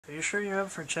Are you sure you're up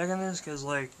for checking this? Because,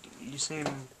 like, you seem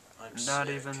not sick.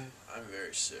 even... I'm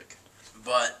very sick.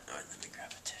 But, alright, let me grab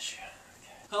a tissue.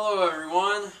 Okay. Hello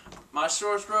everyone. My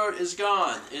sore throat is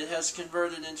gone. It has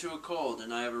converted into a cold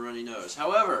and I have a runny nose.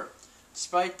 However,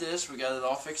 despite this, we got it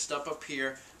all fixed up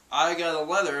here. I got a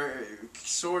leather,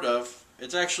 sort of.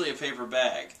 It's actually a paper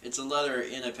bag. It's a leather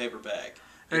in a paper bag.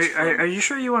 Are you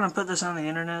sure you want to put this on the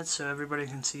internet so everybody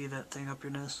can see that thing up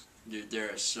your nose? Dude, there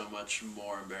is so much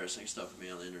more embarrassing stuff of me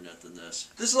on the internet than this.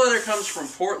 This letter comes from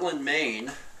Portland,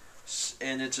 Maine,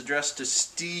 and it's addressed to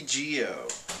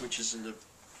Stegio, which is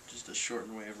just a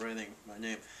shortened way of writing my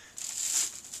name.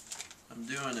 I'm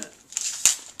doing it.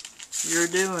 You're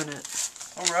doing it.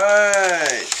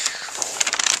 Alright.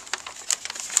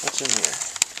 What's in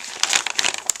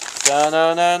here?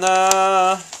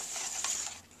 Da-na-na-na!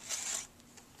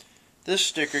 This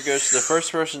sticker goes to the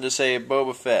first person to say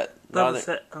Boba Fett.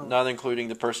 Not including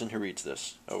the person who reads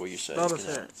this. Oh, what you said. Boba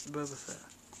Fett.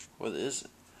 What is it?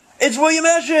 It's William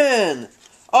Hessian!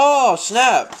 Oh,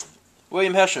 snap!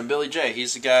 William Hessian, Billy J.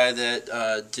 He's the guy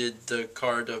that did the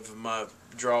card of my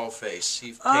draw face. He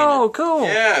painted. Oh, cool!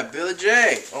 Yeah, Billy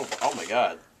J. Oh my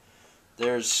God.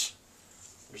 There's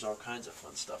all kinds of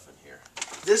fun stuff in here.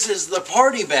 This is the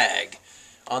party bag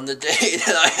on the day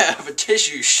that I have a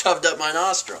tissue shoved up my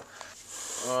nostril.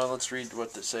 Let's read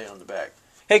what they say on the back.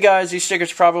 Hey guys, these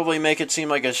stickers probably make it seem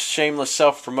like a shameless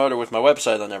self-promoter with my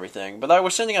website and everything, but I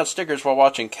was sending out stickers while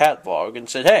watching Cat Vlog and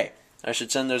said, hey, I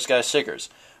should send those guys stickers.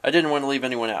 I didn't want to leave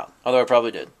anyone out, although I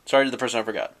probably did. Sorry to the person I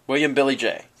forgot. William Billy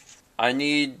J. I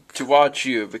need to watch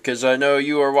you because I know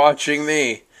you are watching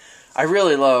me. I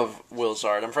really love Will's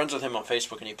art. I'm friends with him on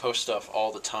Facebook and he posts stuff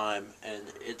all the time, and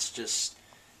it's just...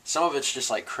 Some of it's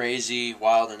just like crazy,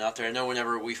 wild, and out there. I know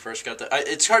whenever we first got that...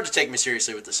 It's hard to take me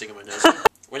seriously with the sing of my nose.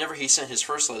 Whenever he sent his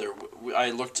first letter, I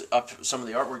looked up some of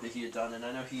the artwork that he had done, and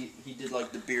I know he did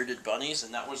like the bearded bunnies,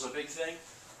 and that was a big thing.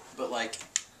 But like,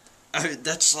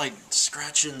 that's like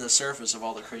scratching the surface of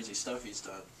all the crazy stuff he's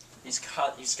done. He's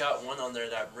got one on there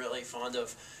that I'm really fond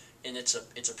of, and it's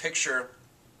a picture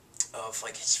of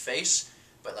like his face,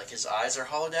 but like his eyes are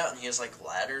hollowed out, and he has like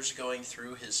ladders going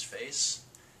through his face.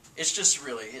 It's just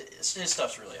really, his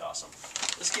stuff's really awesome.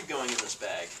 Let's keep going in this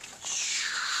bag.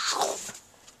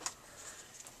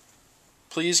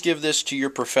 Please give this to your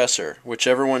professor,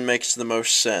 whichever one makes the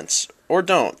most sense. Or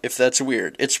don't, if that's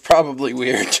weird. It's probably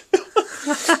weird.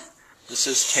 This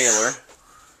is Taylor.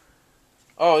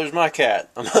 Oh, there's my cat.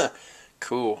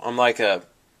 Cool. I'm like a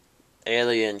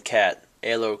alien cat.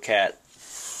 Alo cat.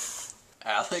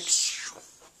 Alex?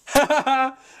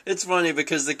 It's funny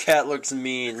because the cat looks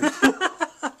mean.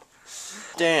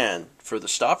 Dan, for the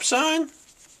stop sign?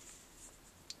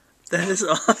 That is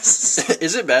awesome.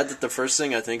 Is it bad that the first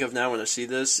thing I think of now when I see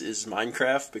this is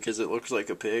Minecraft because it looks like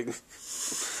a pig?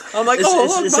 I'm like, look,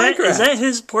 Minecraft. Is that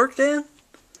his pork Dan?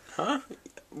 Huh?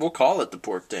 We'll call it the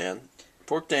pork Dan.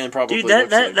 Pork Dan probably Dude,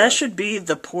 that should be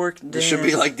the pork Dan. This should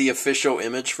be like the official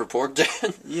image for Pork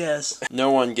Dan. Yes.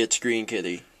 No one gets Green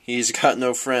Kitty. He's got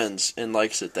no friends and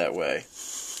likes it that way.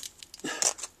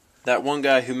 That one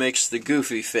guy who makes the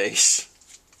goofy face.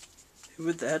 Who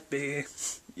would that be?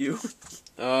 You?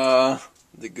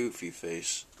 The goofy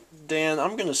face. Dan,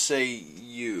 I'm gonna say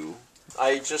you.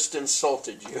 I just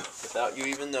insulted you without you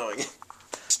even knowing it.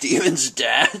 Steven's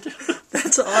dad?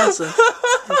 That's awesome.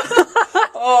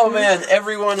 Oh man,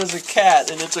 everyone is a cat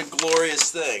and it's a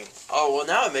glorious thing. Oh, well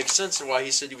now it makes sense to why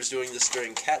he said he was doing this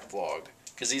during Cat Vlog.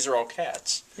 Because these are all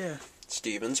cats. Yeah.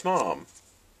 Steven's mom.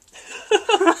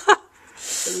 That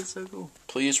is so cool.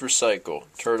 Please recycle.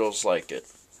 Turtles like it.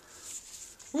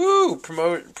 Woo!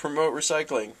 Promote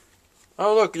recycling.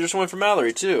 Oh look, there's one for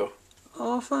Mallory too.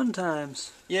 Oh, fun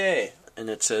times. Yay! And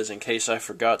it says, in case I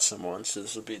forgot someone, so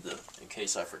this will be the in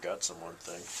case I forgot someone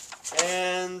thing.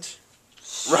 And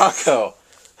Rocco.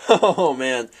 Oh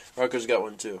man, Rocco's got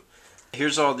one too.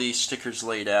 Here's all these stickers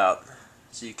laid out,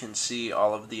 so you can see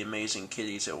all of the amazing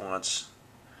kitties at once.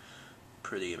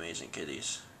 Pretty amazing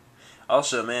kitties.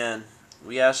 Also, man,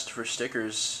 we asked for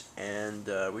stickers, and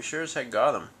we sure as heck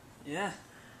got them. Yeah.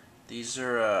 These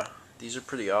are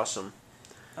pretty awesome.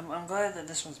 I'm glad that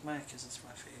this one's mine because it's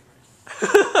my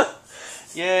favorite.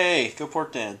 Yay! Go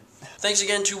Pork Dan. Thanks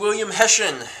again to William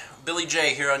Hessian, Billy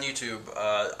J here on YouTube.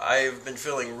 I've been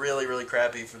feeling really, really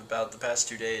crappy for about the past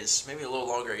 2 days, maybe a little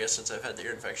longer, I guess, since I've had the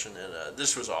ear infection, and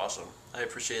this was awesome. I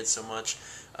appreciate it so much.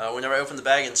 Whenever I opened the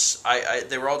bag, and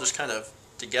they were all just kind of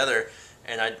together,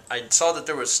 and I saw that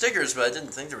there was stickers, but I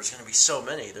didn't think there was going to be so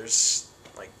many. There's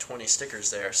like 20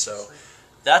 stickers there, so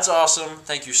that's awesome.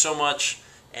 Thank you so much.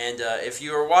 And if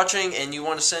you are watching and you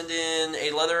want to send in a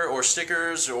letter or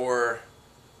stickers or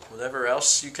whatever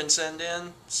else you can send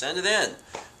it in.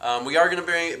 We are going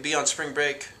to be on spring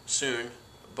break soon,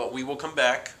 but we will come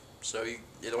back. So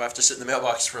it'll have to sit in the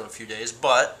mailbox for a few days,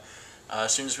 but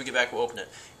as soon as we get back, we'll open it.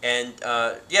 And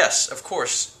yes, of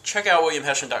course, check out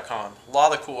WilliamHessian.com. A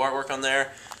lot of cool artwork on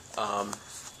there.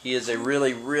 He is a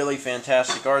really, really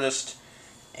fantastic artist,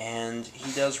 and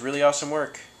he does really awesome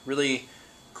work. Really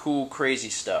cool, crazy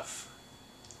stuff.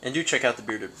 And do check out the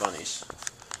Bearded Bunnies,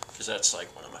 because that's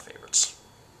like one of my favorites.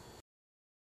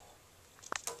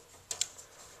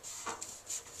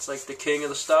 It's like the king of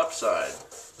the stop sign.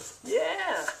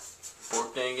 Yeah!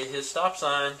 Fork didn't get his stop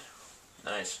sign.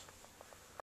 Nice.